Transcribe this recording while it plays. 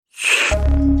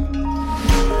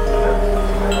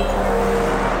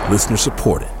Listener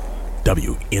supported.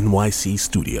 WNYC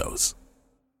Studios.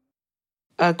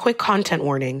 A quick content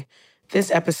warning. This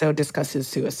episode discusses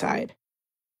suicide.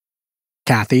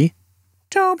 Kathy.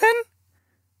 Tobin?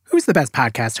 Who's the best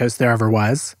podcast host there ever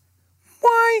was?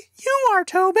 Why, you are,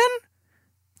 Tobin.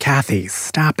 Kathy,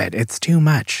 stop it. It's too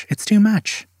much. It's too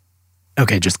much.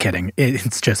 Okay, just kidding.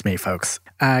 It's just me, folks.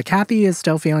 Kathy is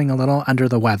still feeling a little under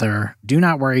the weather. Do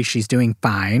not worry, she's doing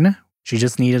fine. She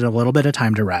just needed a little bit of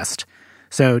time to rest.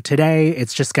 So today,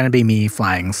 it's just going to be me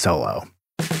flying solo.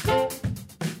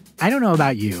 I don't know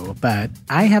about you, but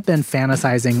I have been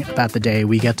fantasizing about the day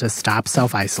we get to stop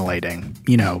self-isolating.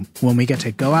 You know, when we get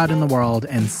to go out in the world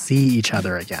and see each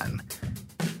other again.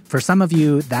 For some of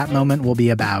you, that moment will be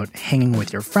about hanging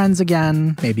with your friends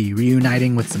again, maybe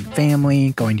reuniting with some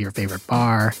family, going to your favorite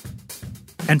bar.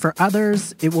 And for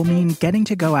others, it will mean getting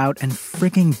to go out and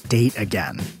freaking date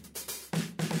again.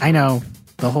 I know,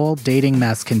 the whole dating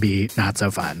mess can be not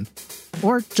so fun.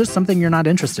 Or just something you're not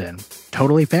interested in.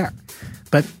 Totally fair.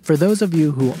 But for those of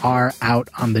you who are out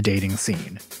on the dating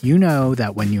scene, you know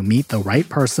that when you meet the right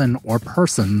person or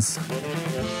persons,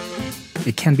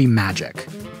 it can be magic.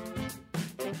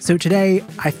 So today,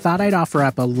 I thought I'd offer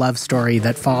up a love story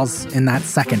that falls in that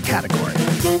second category,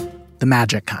 the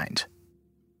magic kind.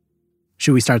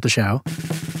 Should we start the show?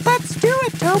 Let's do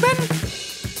it, Tobin!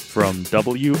 From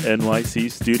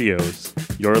WNYC Studios,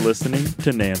 you're listening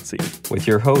to Nancy. With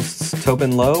your hosts,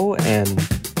 Tobin Lowe and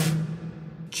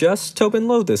just Tobin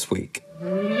Lowe this week.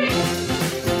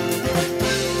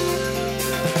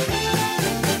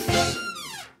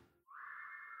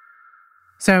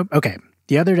 So, okay,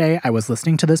 the other day I was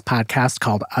listening to this podcast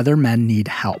called Other Men Need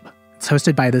Help. It's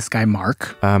hosted by this guy,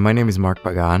 Mark. My name is Mark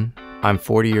Pagan. I'm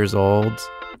 40 years old,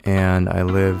 and I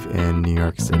live in New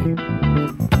York City.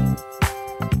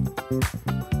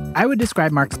 I would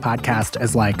describe Mark's podcast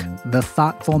as like the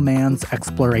thoughtful man's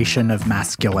exploration of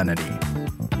masculinity.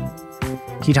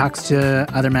 He talks to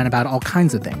other men about all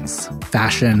kinds of things: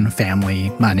 fashion, family,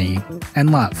 money,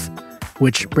 and love.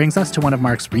 Which brings us to one of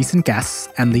Mark's recent guests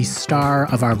and the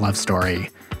star of our love story,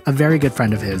 a very good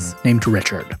friend of his named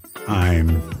Richard.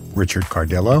 I'm Richard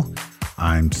Cardillo.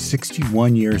 I'm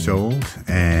 61 years old,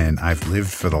 and I've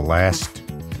lived for the last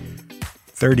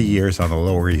 30 years on the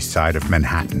Lower East Side of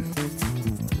Manhattan.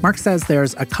 Mark says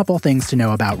there's a couple things to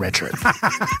know about Richard.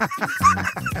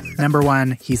 Number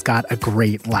one, he's got a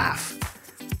great laugh.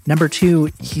 Number two,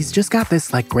 he's just got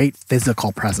this great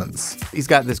physical presence. He's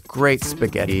got this great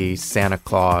spaghetti Santa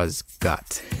Claus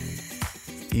gut.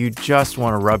 You just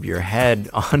want to rub your head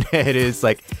on it. It's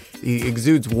like he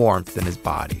exudes warmth in his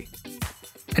body.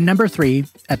 And number three,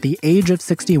 at the age of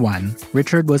 61,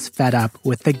 Richard was fed up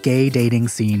with the gay dating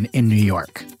scene in New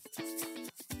York.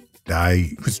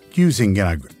 I was using,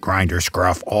 Grindr,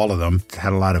 Scruff, all of them.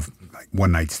 Had a lot of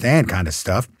one-night stand kind of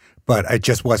stuff, but it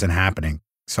just wasn't happening.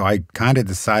 So I kind of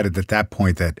decided at that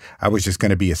point that I was just going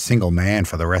to be a single man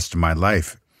for the rest of my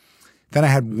life. Then I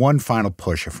had one final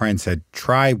push. A friend said,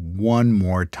 try one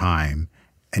more time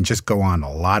and just go on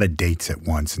a lot of dates at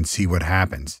once and see what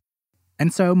happens.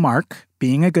 And so Mark,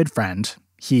 being a good friend,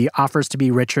 he offers to be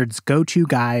Richard's go-to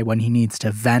guy when he needs to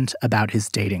vent about his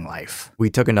dating life. We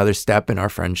took another step in our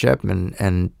friendship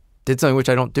and did something which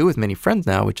I don't do with many friends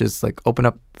now, which is open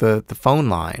up the phone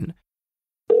line.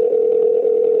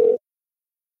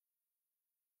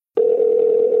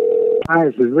 Hi,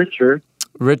 this is Richard.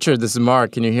 Richard, this is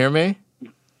Mark. Can you hear me?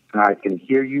 I can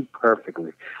hear you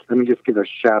perfectly. Let me just give a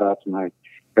shout-out to my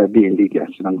B&B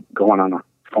guest, and I'm going on a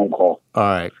phone call. All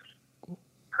right.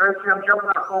 Percy, I'm jumping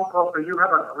on a phone call, so you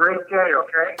have a great day,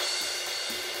 okay?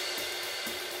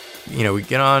 We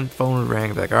get on, phone would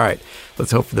ring, all right, let's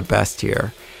hope for the best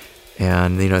here.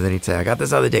 And, then he'd say, I got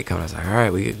this other date coming. I was like, all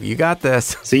right, you got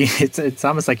this. See, it's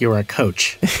almost like you were a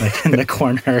coach, in the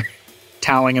corner,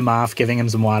 toweling him off, giving him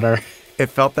some water.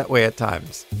 It felt that way at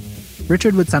times.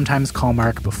 Richard would sometimes call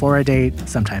Mark before a date,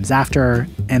 sometimes after,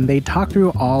 and they'd talk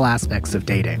through all aspects of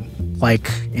dating, like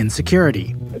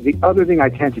insecurity. The other thing I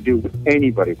tend to do with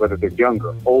anybody, whether they're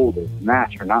younger, older,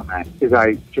 match or not match, is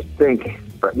I just think,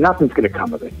 nothing's going to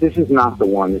come of it. This is not the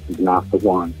one. This is not the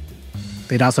one.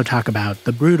 They'd also talk about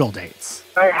the brutal dates.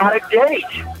 I had a date.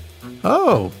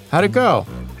 Oh, how'd it go?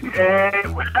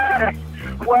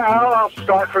 Well, I'll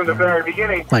start from the very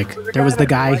beginning. There was the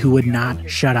guy who would not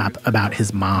shut up about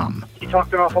his mom. He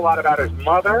talked an awful lot about his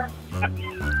mother.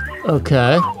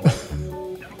 Okay.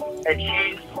 And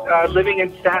she's living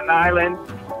in Staten Island,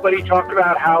 but he talked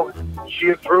about how she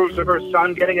approves of her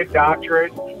son getting a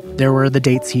doctorate. There were the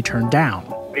dates he turned down.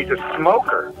 He's a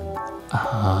smoker.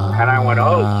 And I went,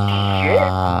 oh,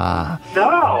 shit.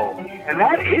 No. And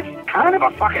that is kind of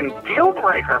a fucking deal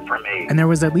breaker for me. And there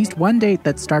was at least one date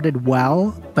that started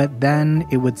well, but then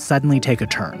it would suddenly take a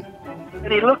turn.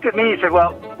 And he looked at me and said,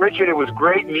 well, Richard, it was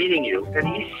great meeting you. And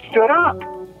he stood up.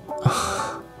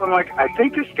 I'm like, I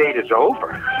think this date is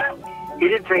over. He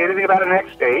didn't say anything about a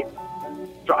next date.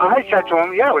 So I said to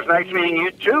him, yeah, it was nice meeting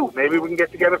you too. Maybe we can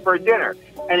get together for a dinner.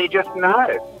 And he just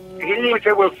nodded. He didn't even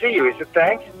say, we'll see you. He said,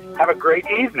 thanks. Have a great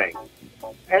evening.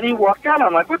 And he walked out.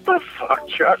 I'm like, what the fuck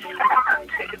just happened?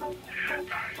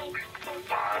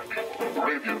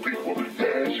 Arabian people,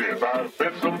 yes, I've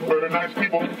met some very nice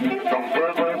people. Some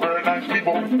very, very, very nice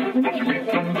people. But you meet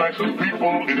the nicest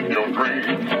people in your dreams.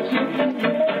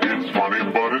 It's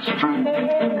funny, but it's true.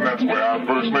 That's where I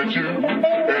first met you.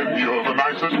 And you're the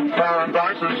nicest, very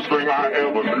nicest thing I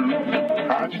ever knew.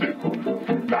 How'd you do?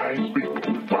 Nice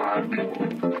people, fine people.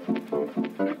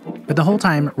 But the whole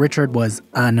time, Richard was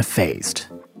unfazed.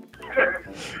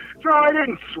 So I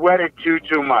didn't sweat it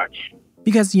too much.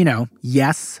 Because,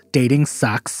 yes, dating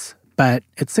sucks, but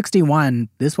at 61,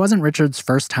 this wasn't Richard's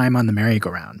first time on the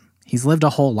merry-go-round. He's lived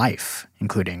a whole life,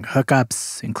 including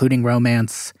hookups, including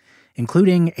romance,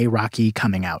 including a rocky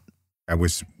coming out. I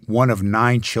was one of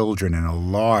 9 children in a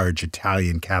large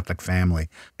Italian Catholic family,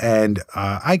 and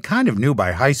I kind of knew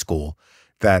by high school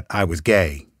that I was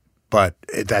gay, but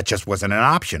that just wasn't an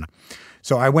option.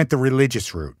 So I went the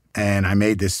religious route, and I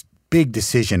made this big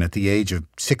decision at the age of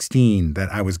 16 that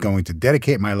I was going to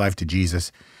dedicate my life to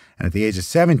Jesus. And at the age of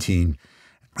 17,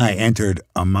 I entered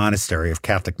a monastery of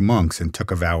Catholic monks and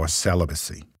took a vow of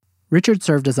celibacy. Richard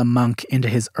served as a monk into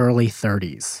his early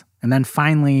 30s. And then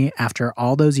finally, after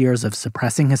all those years of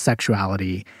suppressing his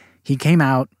sexuality, he came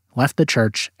out, left the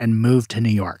church, and moved to New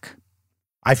York.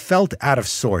 I felt out of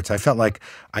sorts. I felt like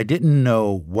I didn't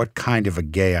know what kind of a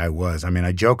gay I was. I mean,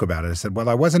 I joke about it. I said, well,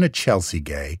 I wasn't a Chelsea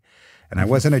gay. And I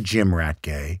wasn't a gym rat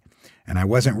gay, and I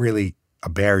wasn't really a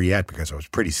bear yet because I was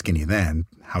pretty skinny then,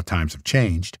 how times have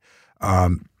changed.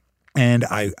 And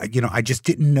I just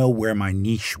didn't know where my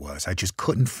niche was. I just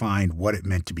couldn't find what it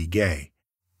meant to be gay.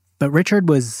 But Richard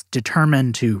was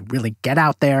determined to really get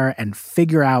out there and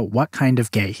figure out what kind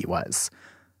of gay he was.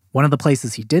 One of the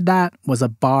places he did that was a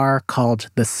bar called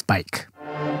The Spike.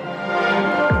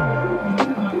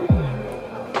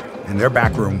 And their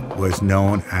back room was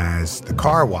known as the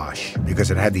car wash because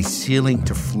it had these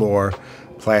ceiling-to-floor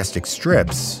plastic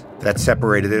strips that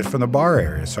separated it from the bar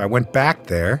area. So I went back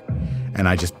there, and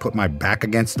I just put my back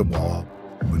against the wall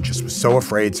and just was so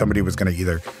afraid somebody was going to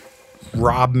either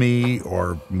rob me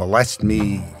or molest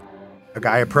me. A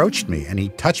guy approached me, and he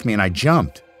touched me, and I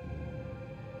jumped.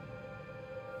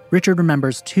 Richard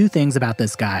remembers 2 things about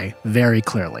this guy very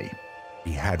clearly.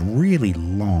 He had really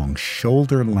long,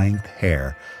 shoulder-length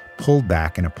hair pulled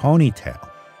back in a ponytail.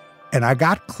 And I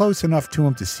got close enough to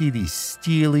him to see these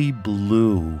steely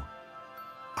blue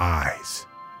eyes.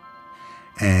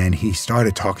 And he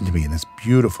started talking to me in this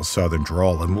beautiful southern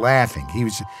drawl and laughing. He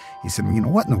said,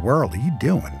 what in the world are you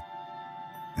doing?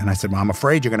 And I said, well, I'm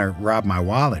afraid you're going to rob my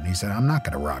wallet. And he said, I'm not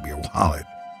going to rob your wallet.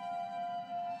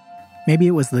 Maybe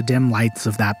it was the dim lights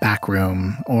of that back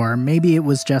room, or maybe it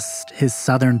was just his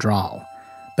southern drawl.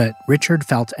 But Richard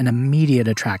felt an immediate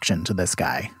attraction to this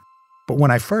guy. But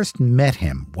when I first met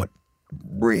him, what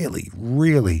really,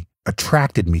 really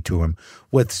attracted me to him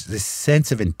was this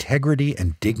sense of integrity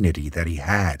and dignity that he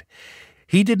had.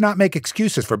 He did not make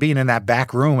excuses for being in that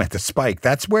back room at the Spike.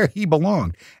 That's where he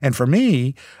belonged. And for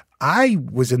me, I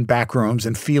was in back rooms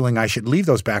and feeling I should leave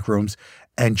those back rooms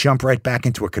and jump right back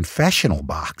into a confessional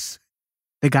box.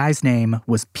 The guy's name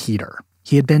was Peter.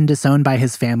 He had been disowned by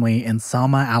his family in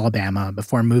Selma, Alabama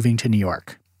before moving to New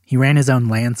York. He ran his own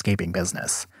landscaping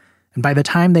business. And by the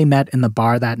time they met in the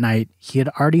bar that night, he had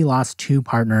already lost 2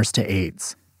 partners to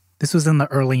AIDS. This was in the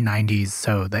early 90s,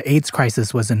 so the AIDS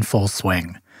crisis was in full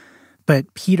swing.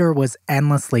 But Peter was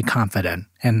endlessly confident,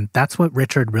 and that's what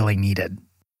Richard really needed.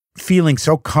 Feeling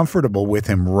so comfortable with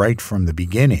him right from the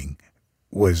beginning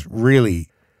was really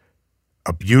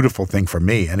a beautiful thing for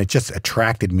me, and it just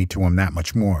attracted me to him that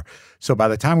much more. So by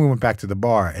the time we went back to the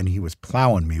bar and he was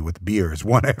plowing me with beers,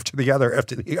 one after the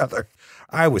other,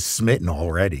 I was smitten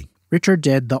already. Richard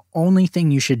did the only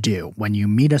thing you should do when you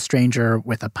meet a stranger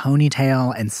with a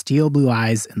ponytail and steel blue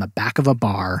eyes in the back of a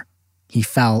bar. He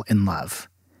fell in love.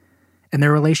 And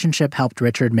their relationship helped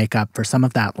Richard make up for some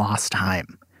of that lost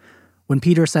time. When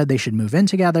Peter said they should move in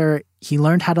together, he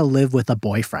learned how to live with a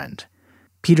boyfriend.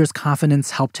 Peter's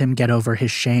confidence helped him get over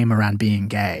his shame around being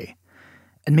gay.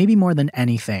 And maybe more than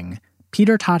anything,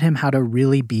 Peter taught him how to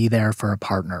really be there for a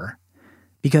partner.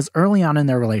 Because early on in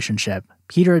their relationship,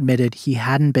 Peter admitted he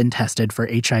hadn't been tested for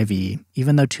HIV,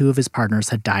 even though 2 of his partners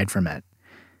had died from it.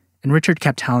 And Richard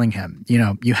kept telling him,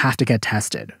 you have to get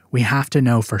tested. We have to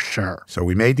know for sure. So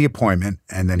we made the appointment,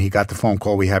 and then he got the phone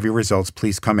call. We have your results.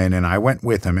 Please come in. And I went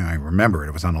with him. And I remember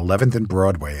it was on 11th and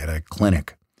Broadway at a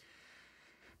clinic.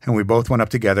 And we both went up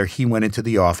together. He went into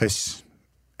the office,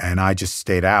 and I just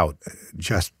stayed out,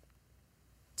 just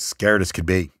scared as could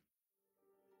be.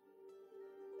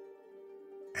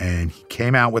 And he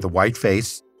came out with a white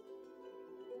face,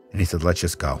 and he said, let's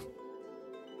just go.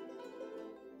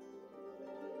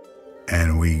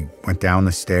 And we went down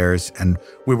the stairs, and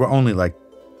we were only like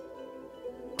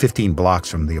 15 blocks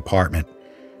from the apartment.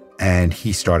 And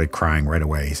he started crying right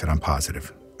away. He said, I'm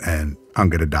positive, and I'm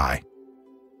going to die.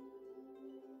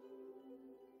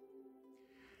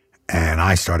 And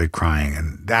I started crying,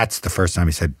 and that's the first time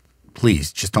he said,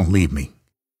 please, just don't leave me.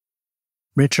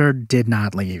 Richard did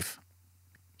not leave.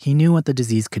 He knew what the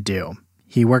disease could do.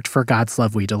 He worked for God's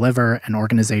Love We Deliver, an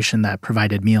organization that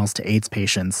provided meals to AIDS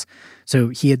patients, so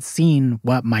he had seen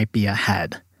what might be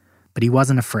ahead. But he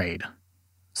wasn't afraid.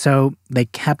 So they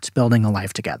kept building a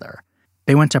life together.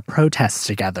 They went to protests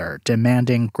together,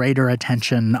 demanding greater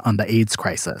attention on the AIDS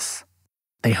crisis.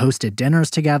 They hosted dinners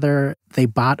together. They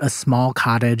bought a small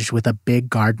cottage with a big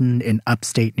garden in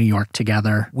upstate New York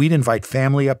together. We'd invite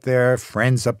family up there,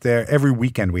 friends up there. Every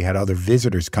weekend we had other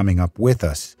visitors coming up with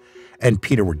us. And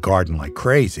Peter would garden like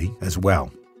crazy as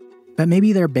well. But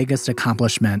maybe their biggest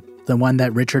accomplishment, the one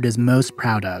that Richard is most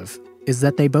proud of, is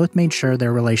that they both made sure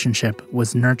their relationship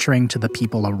was nurturing to the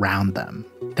people around them,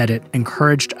 that it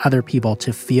encouraged other people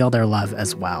to feel their love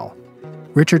as well.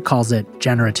 Richard calls it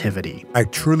generativity. I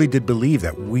truly did believe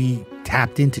that we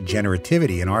tapped into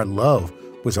generativity, and our love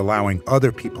was allowing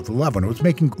other people to love, and it was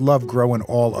making love grow in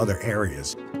all other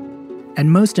areas.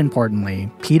 And most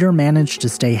importantly, Peter managed to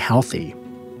stay healthy.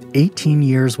 18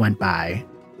 years went by.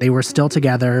 They were still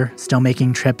together, still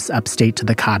making trips upstate to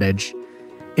the cottage.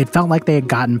 It felt like they had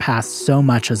gotten past so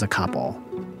much as a couple.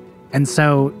 And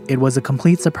so it was a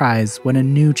complete surprise when a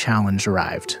new challenge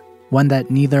arrived, one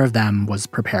that neither of them was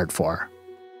prepared for.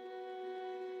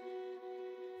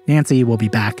 Nancy will be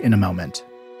back in a moment.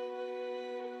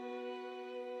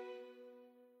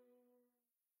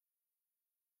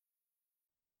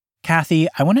 Kathy,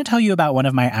 I want to tell you about one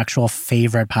of my actual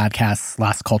favorite podcasts,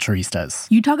 Las Culturistas.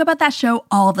 You talk about that show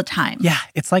all the time. Yeah,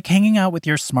 it's like hanging out with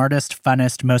your smartest,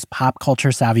 funnest, most pop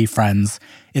culture savvy friends.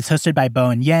 It's hosted by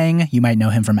Bowen Yang, you might know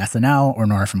him from SNL or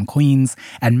Nora from Queens,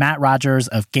 and Matt Rogers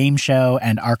of Game Show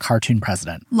and Our Cartoon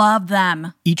President. Love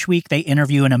them. Each week, they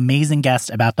interview an amazing guest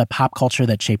about the pop culture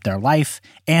that shaped their life,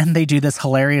 and they do this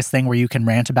hilarious thing where you can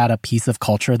rant about a piece of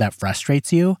culture that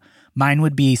frustrates you. Mine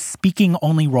would be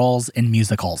speaking-only roles in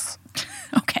musicals.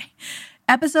 Okay.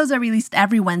 Episodes are released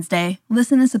every Wednesday.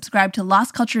 Listen and subscribe to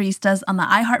Las Culturistas on the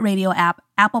iHeartRadio app,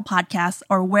 Apple Podcasts,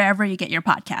 or wherever you get your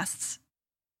podcasts.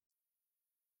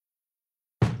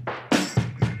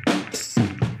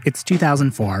 It's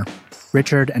 2004.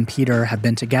 Richard and Peter have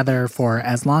been together for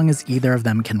as long as either of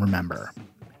them can remember.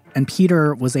 And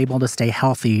Peter was able to stay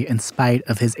healthy in spite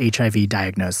of his HIV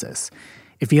diagnosis.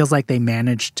 It feels like they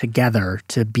managed together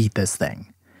to beat this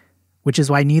thing, which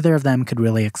is why neither of them could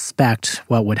really expect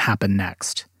what would happen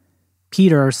next.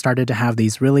 Peter started to have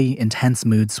these really intense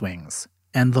mood swings,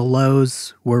 and the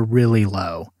lows were really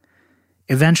low.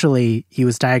 Eventually, he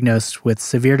was diagnosed with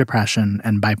severe depression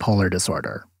and bipolar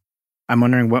disorder. I'm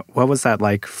wondering, what was that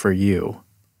like for you?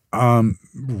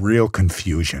 Real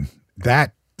confusion.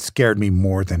 That scared me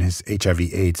more than his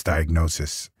HIV/AIDS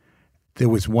diagnosis. There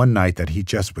was one night that he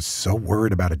just was so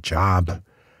worried about a job.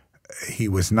 He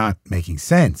was not making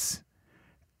sense.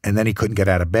 And then he couldn't get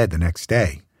out of bed the next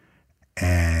day.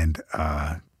 And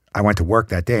I went to work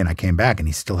that day, and I came back, and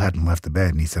he still hadn't left the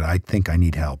bed. And he said, I think I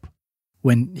need help.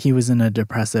 When he was in a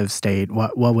depressive state,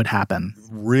 what would happen?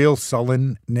 Real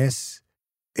sullenness.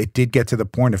 It did get to the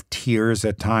point of tears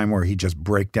at time where he'd just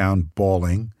break down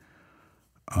bawling.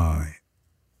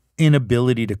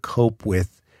 Inability to cope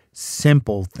with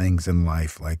simple things in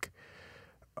life. Like,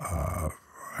 I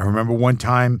remember one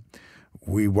time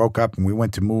we woke up and we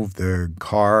went to move the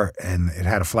car and it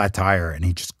had a flat tire and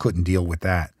he just couldn't deal with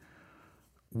that.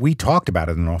 We talked about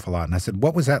it an awful lot. And I said,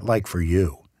 what was that like for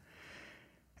you?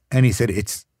 And he said,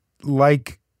 it's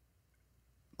like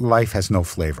life has no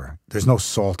flavor. There's no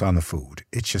salt on the food.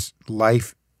 It's just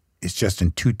life is just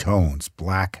in two tones,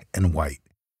 black and white.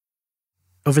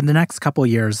 Over the next couple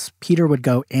years, Peter would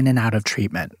go in and out of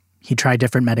treatment. He tried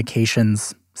different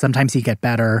medications. Sometimes he'd get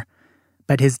better,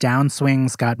 but his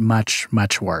downswings got much,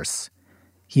 much worse.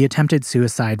 He attempted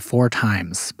suicide 4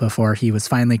 times before he was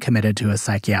finally committed to a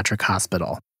psychiatric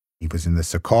hospital. He was in the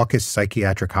Secaucus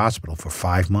Psychiatric Hospital for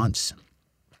 5 months.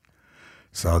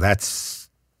 So that's,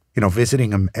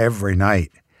 visiting him every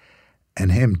night.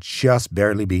 And him just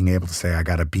barely being able to say, I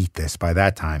got to beat this. By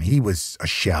that time, he was a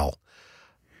shell.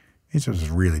 It was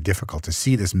really difficult to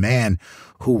see this man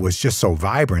who was just so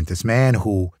vibrant, this man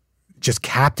who just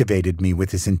captivated me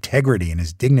with his integrity and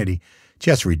his dignity,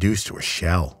 just reduced to a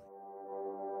shell.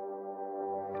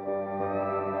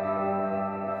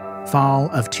 Fall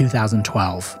of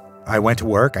 2012. I went to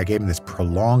work. I gave him this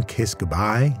prolonged kiss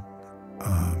goodbye.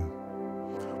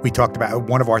 We talked about,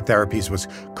 one of our therapies was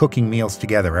cooking meals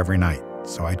together every night.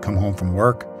 So I'd come home from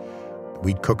work,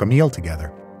 we'd cook a meal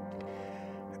together.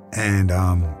 And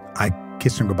I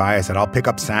kissed him goodbye. I said, I'll pick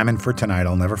up salmon for tonight.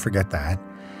 I'll never forget that.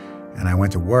 And I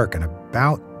went to work, and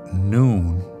about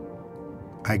noon,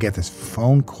 I get this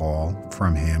phone call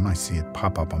from him. I see it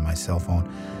pop up on my cell phone,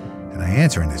 and I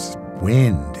answer, and there's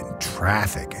wind and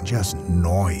traffic and just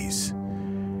noise.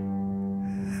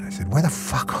 And I said, where the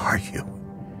fuck are you?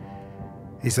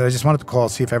 He said, I just wanted to call,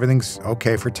 see if everything's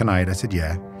okay for tonight. I said,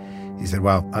 yeah. He said,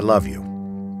 well, I love you.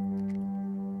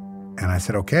 And I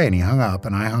said, okay. And he hung up,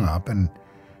 and I hung up, and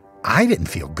I didn't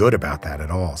feel good about that at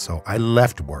all. So I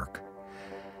left work.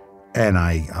 And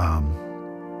I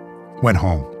went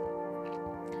home.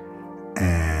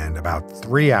 And about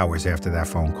 3 hours after that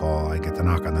phone call, I get the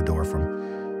knock on the door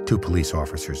from 2 police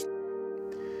officers.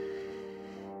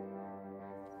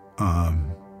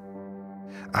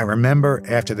 I remember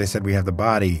after they said, we have the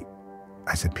body,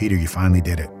 I said, Peter, you finally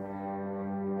did it.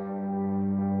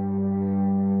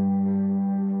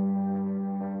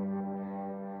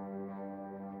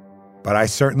 But I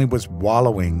certainly was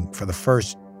wallowing for the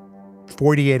first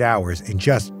 48 hours in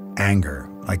just anger,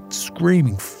 like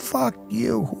screaming, fuck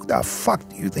you. Who the fuck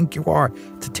do you think you are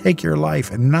to take your life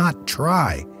and not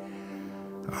try?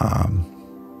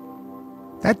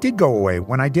 That did go away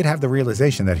when I did have the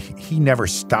realization that he never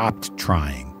stopped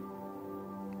trying.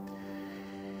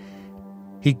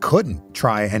 He couldn't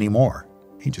try anymore.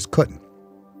 He just couldn't.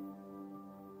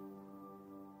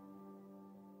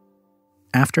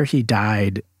 After he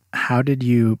died, how did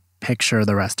you picture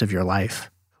the rest of your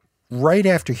life? Right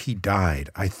after he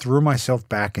died, I threw myself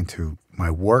back into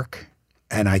my work,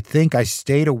 and I think I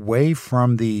stayed away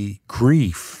from the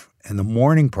grief and the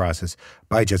mourning process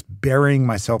by just burying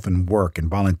myself in work and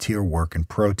volunteer work and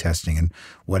protesting and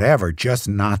whatever, just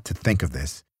not to think of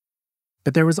this.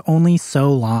 But there was only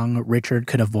so long Richard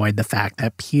could avoid the fact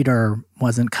that Peter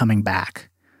wasn't coming back.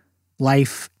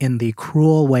 Life, in the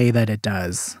cruel way that it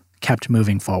does, kept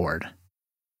moving forward.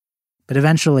 But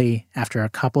eventually, after a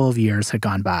couple of years had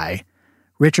gone by,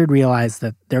 Richard realized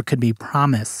that there could be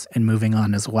promise in moving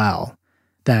on as well,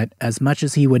 that as much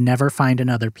as he would never find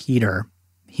another Peter,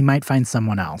 he might find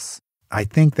someone else. I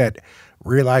think that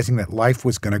realizing that life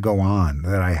was going to go on,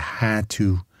 that I had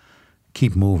to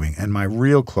keep moving. And my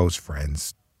real close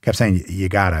friends kept saying, you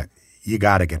gotta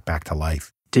get back to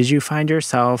life. Did you find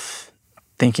yourself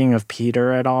thinking of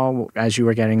Peter at all as you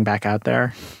were getting back out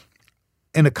there?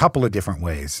 In a couple of different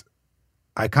ways.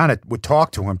 I kind of would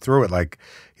talk to him through it, like,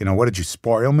 what did you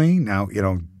spoil me? Now,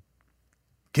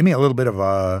 give me a little bit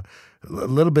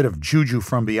of juju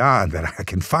from beyond that I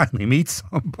can finally meet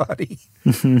somebody.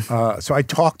 So I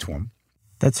talked to him.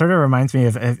 That sort of reminds me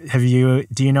of,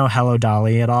 do you know Hello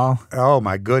Dolly at all? Oh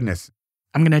my goodness.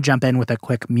 I'm going to jump in with a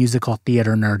quick musical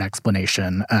theater nerd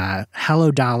explanation.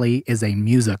 Hello Dolly is a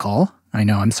musical. I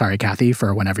know, I'm sorry, Kathy,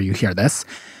 for whenever you hear this.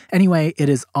 Anyway, it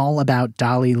is all about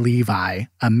Dolly Levi,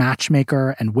 a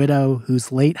matchmaker and widow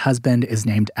whose late husband is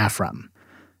named Ephraim.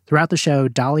 Throughout the show,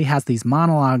 Dolly has these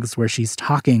monologues where she's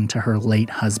talking to her late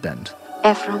husband.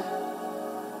 Ephraim,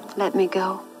 let me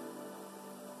go.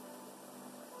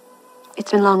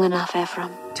 It's been long enough,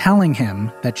 Ephraim. Telling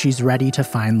him that she's ready to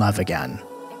find love again.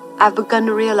 I've begun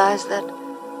to realize that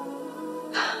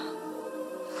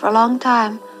for a long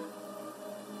time,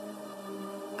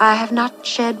 I have not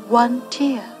shed one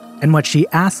tear. And what she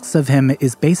asks of him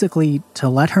is basically to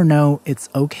let her know it's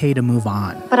okay to move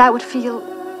on. But I would feel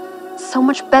so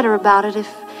much better about it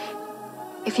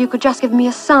if you could just give me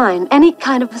a sign, any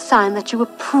kind of a sign that you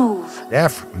approve.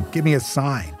 Ephraim, give me a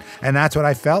sign. And that's what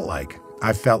I felt like.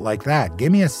 I felt like that.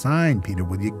 Give me a sign, Peter.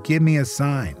 Will you give me a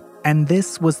sign? And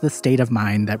this was the state of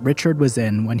mind that Richard was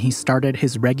in when he started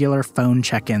his regular phone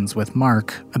check-ins with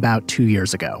Mark about 2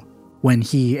 years ago, when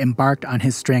he embarked on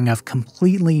his string of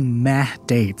completely meh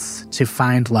dates to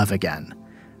find love again.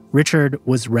 Richard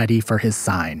was ready for his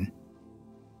sign.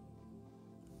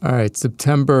 All right,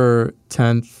 September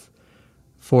 10th,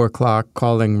 4 o'clock,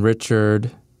 calling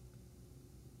Richard.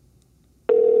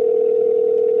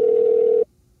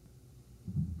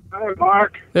 Hi,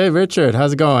 Mark. Hey, Richard,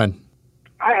 how's it going?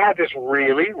 I had this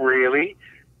really, really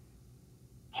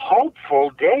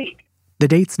hopeful date. The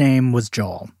date's name was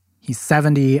Joel. He's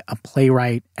 70, a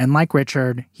playwright, and like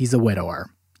Richard, he's a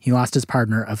widower. He lost his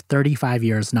partner of 35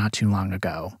 years not too long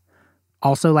ago.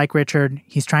 Also like Richard,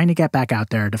 he's trying to get back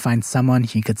out there to find someone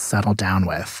he could settle down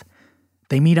with.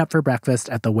 They meet up for breakfast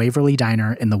at the Waverly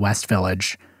Diner in the West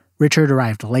Village. Richard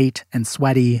arrived late and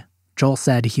sweaty. Joel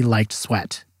said he liked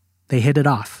sweat. They hit it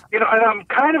off. And I'm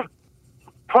kind of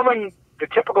pulling the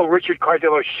typical Richard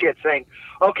Cardillo shit, saying,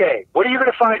 okay, what are you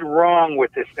going to find wrong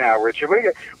with this now, Richard?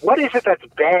 What is it that's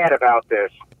bad about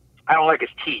this? I don't like his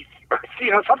teeth. Or,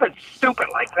 something stupid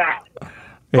like that.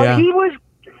 But he was,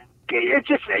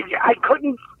 I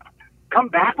couldn't come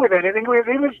back with anything.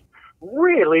 It was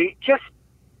really just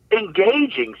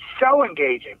engaging, so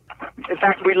engaging. In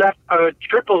fact, we left a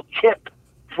triple tip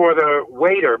for the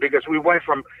waiter because we went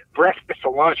from breakfast to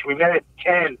lunch. We met at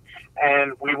 10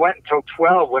 and we went until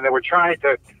 12 when they were trying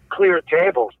to clear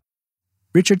tables.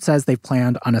 Richard says they've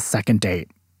planned on a second date.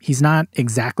 He's not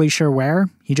exactly sure where.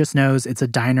 He just knows it's a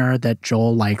diner that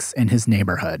Joel likes in his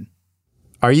neighborhood.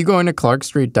 Are you going to Clark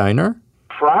Street Diner?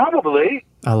 Probably.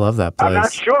 I love that place. I'm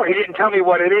not sure. He didn't tell me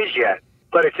what it is yet,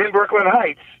 but it's in Brooklyn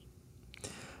Heights.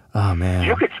 Oh, man.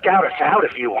 You could scout us out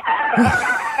if you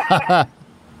want.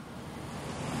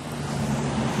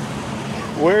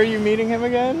 Where are you meeting him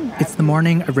again? It's the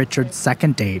morning of Richard's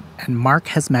second date, and Mark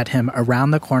has met him around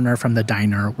the corner from the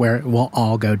diner where it will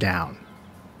all go down.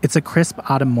 It's a crisp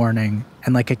autumn morning,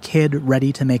 and like a kid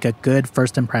ready to make a good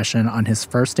first impression on his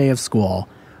first day of school,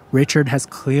 Richard has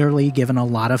clearly given a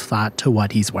lot of thought to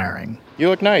what he's wearing. You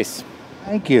look nice.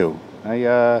 Thank you.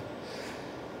 I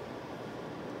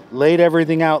laid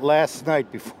everything out last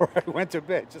night before I went to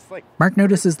bed. Mark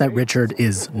notices that Richard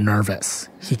is nervous.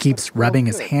 He keeps rubbing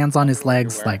his hands on his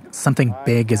legs like something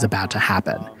big is about to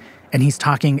happen. And he's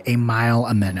talking a mile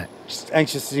a minute. Just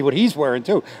anxious to see what he's wearing,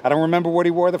 too. I don't remember what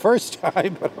he wore the first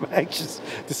time, but I'm anxious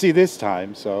to see this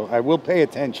time, so I will pay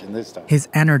attention this time. His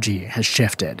energy has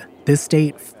shifted. This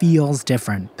date feels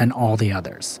different than all the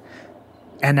others.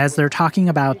 And as they're talking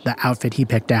about the outfit he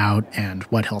picked out and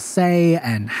what he'll say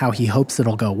and how he hopes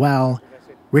it'll go well,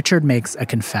 Richard makes a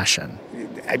confession.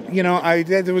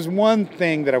 There was one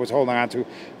thing that I was holding on to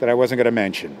that I wasn't going to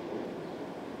mention.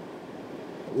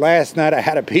 Last night I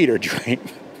had a Peter dream.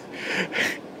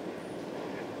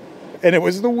 And it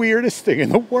was the weirdest thing in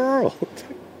the world.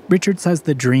 Richard says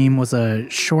the dream was a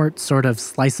short, sort of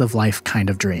slice-of-life kind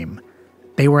of dream.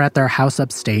 They were at their house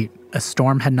upstate. A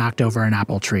storm had knocked over an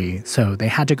apple tree, so they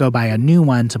had to go buy a new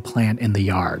one to plant in the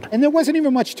yard. And there wasn't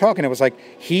even much talking. It was like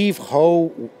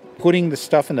heave-ho, putting the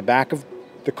stuff in the back of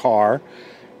the car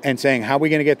and saying, how are we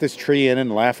going to get this tree in,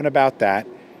 and laughing about that.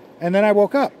 And then I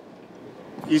woke up.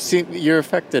 You're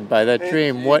affected by that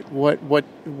dream. What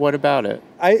about it?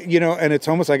 And it's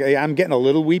almost like I'm getting a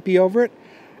little weepy over it,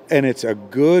 and it's a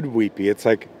good weepy. It's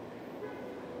like,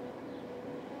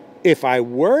 if I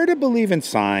were to believe in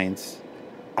signs,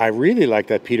 I really like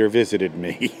that Peter visited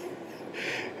me.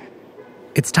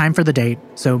 It's time for the date,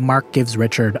 so Mark gives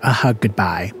Richard a hug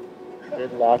goodbye.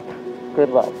 Good luck. Good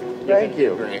luck. Thank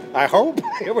you. I hope.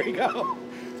 Here we go.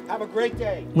 Have a great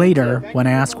day. Later, when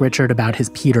I ask Richard about his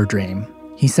Peter dream,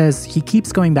 he says he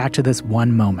keeps going back to this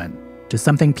one moment, to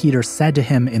something Peter said to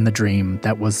him in the dream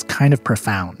that was kind of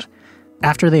profound,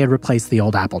 after they had replaced the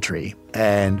old apple tree.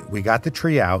 And we got the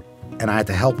tree out, and I had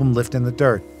to help him lift in the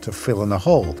dirt to fill in the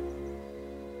hole.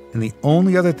 And the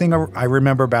only other thing I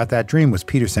remember about that dream was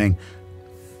Peter saying,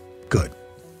 good.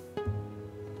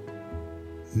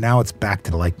 Now it's back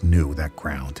to new, that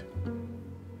ground.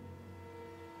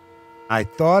 I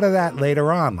thought of that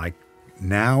later on,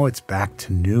 now it's back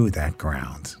to new, that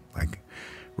ground.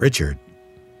 Richard,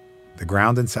 the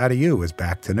ground inside of you is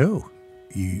back to new.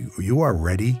 You are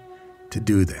ready to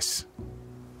do this.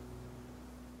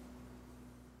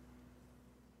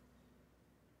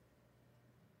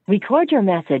 Record your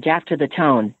message after the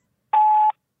tone.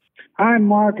 Hi,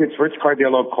 Mark. It's Rich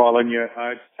Cardillo calling you.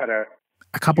 I just had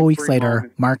A couple weeks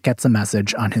later, Mark gets a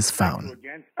message on his phone.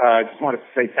 I just wanted to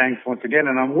say thanks once again,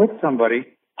 and I'm with somebody.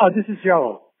 Oh, this is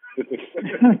Joel. Do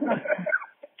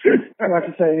I have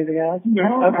to say anything else?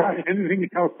 No, not anything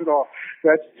else at all.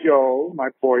 That's Joe, my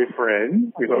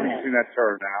boyfriend. We've already seen that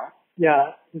term now.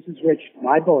 Yeah, this is Rich,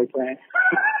 my boyfriend.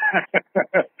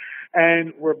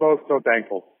 And we're both so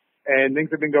thankful. And things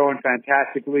have been going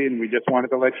fantastically, and we just wanted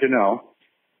to let you know.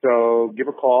 So give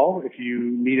a call if you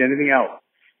need anything else.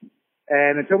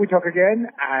 And until we talk again,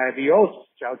 adios.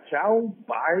 Ciao, ciao.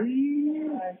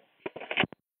 Bye.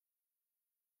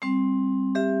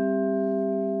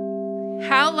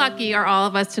 How lucky are all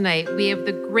of us tonight? We have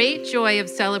the great joy of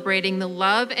celebrating the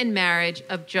love and marriage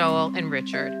of Joel and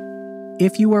Richard.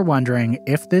 If you were wondering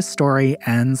if this story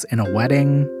ends in a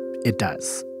wedding, it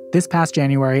does. This past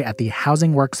January at the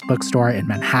Housing Works bookstore in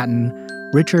Manhattan,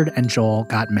 Richard and Joel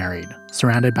got married,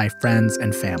 surrounded by friends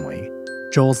and family.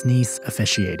 Joel's niece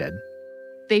officiated.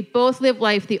 They both live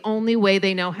life the only way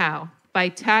they know how, by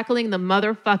tackling the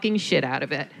motherfucking shit out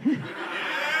of it.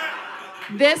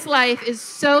 This life is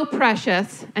so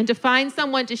precious, and to find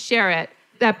someone to share it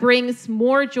that brings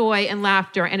more joy and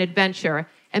laughter and adventure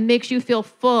and makes you feel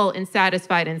full and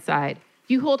satisfied inside.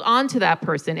 You hold on to that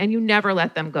person and you never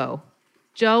let them go.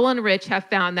 Joel and Rich have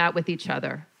found that with each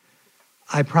other.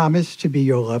 I promise to be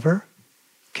your lover,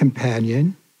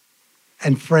 companion,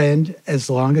 and friend as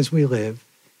long as we live.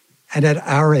 And at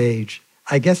our age,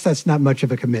 I guess that's not much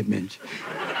of a commitment.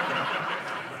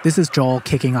 This is Joel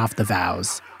kicking off the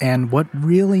vows. And what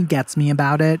really gets me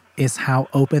about it is how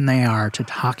open they are to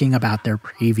talking about their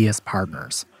previous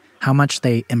partners, how much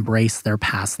they embrace their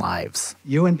past lives.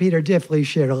 You and Peter Diffley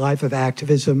shared a life of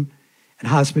activism and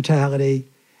hospitality,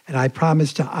 and I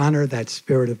promise to honor that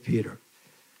spirit of Peter.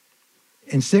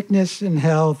 In sickness and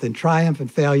health, in triumph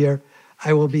and failure,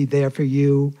 I will be there for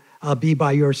you. I'll be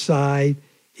by your side,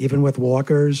 even with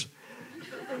walkers,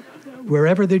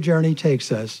 wherever the journey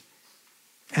takes us.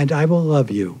 And I will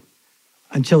love you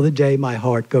until the day my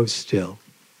heart goes still.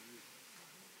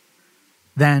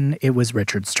 Then it was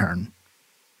Richard's turn.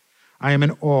 I am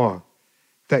in awe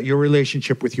that your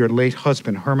relationship with your late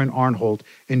husband, Herman Arnhold,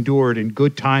 endured in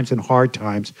good times and hard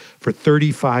times for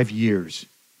 35 years.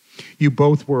 You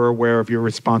both were aware of your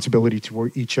responsibility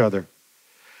toward each other.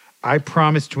 I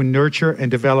promise to nurture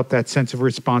and develop that sense of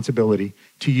responsibility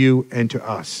to you and to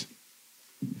us.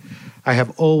 I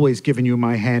have always given you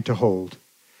my hand to hold.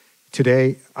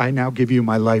 Today, I now give you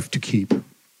my life to keep.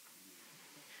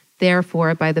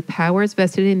 Therefore, by the powers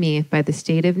vested in me by the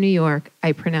state of New York,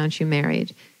 I pronounce you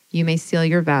married. You may seal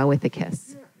your vow with a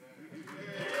kiss.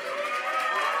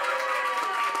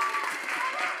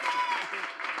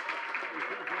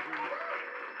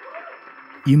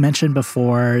 You mentioned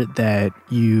before that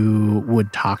you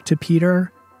would talk to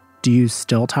Peter. Do you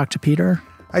still talk to Peter?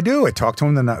 I do. I talked to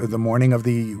him the morning of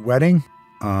the wedding.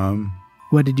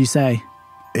 What did you say?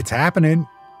 It's happening.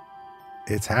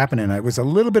 It's happening. It was a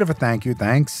little bit of a thank you.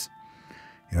 Thanks.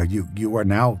 You know, you are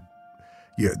now,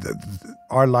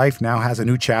 our life now has a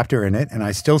new chapter in it. And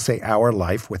I still say our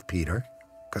life with Peter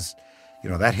because,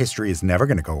 that history is never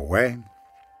going to go away.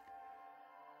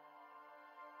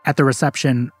 At the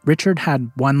reception, Richard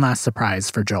had one last surprise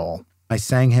for Joel. I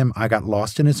sang him I Got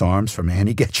Lost in His Arms from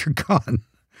Annie Get Your Gun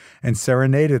and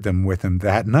serenaded them with him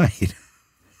that night.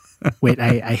 Wait,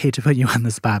 I hate to put you on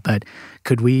the spot, but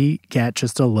could we get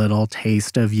just a little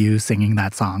taste of you singing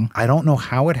that song? I don't know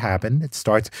how it happened. It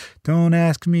starts, don't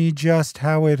ask me just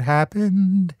how it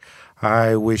happened.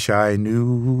 I wish I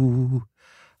knew.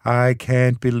 I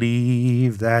can't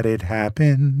believe that it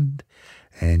happened.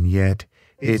 And yet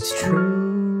it's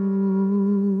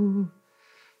true.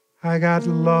 I got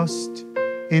lost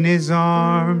in his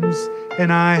arms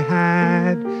and I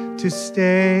had to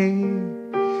stay.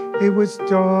 It was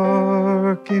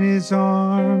dark in his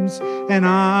arms, and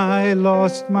I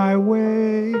lost my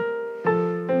way.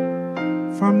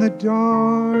 From the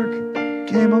dark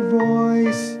came a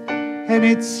voice, and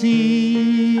it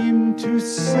seemed to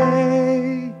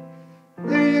say,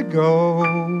 there you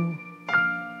go,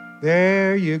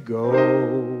 there you go.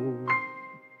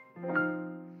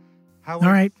 All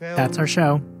right, that's our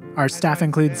show. Our staff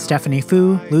includes Stephanie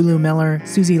Fu, Lulu Miller,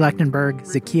 Susie Lechtenberg,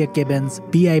 Zakiya Gibbons,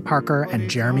 B.A. Parker, and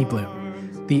Jeremy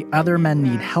Bloom. The Other Men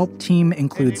Need Help team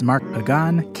includes Mark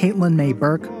Pagan, Caitlin May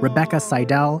Burke, Rebecca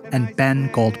Seidel, and Ben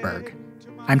Goldberg.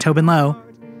 I'm Tobin Lowe.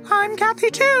 I'm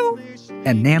Kathy too.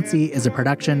 And Nancy is a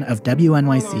production of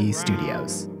WNYC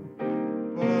Studios.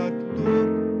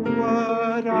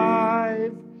 What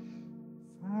I've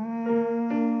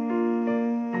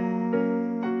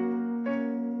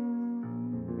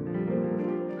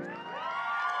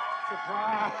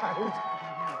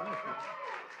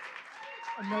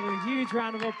Another huge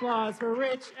round of applause for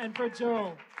Rich and for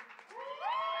Joel.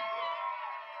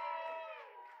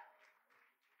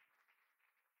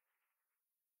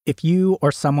 If you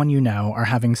or someone you know are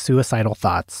having suicidal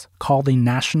thoughts, call the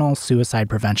National Suicide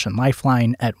Prevention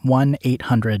Lifeline at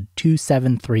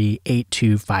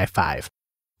 1-800-273-8255.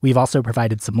 We've also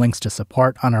provided some links to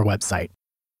support on our website.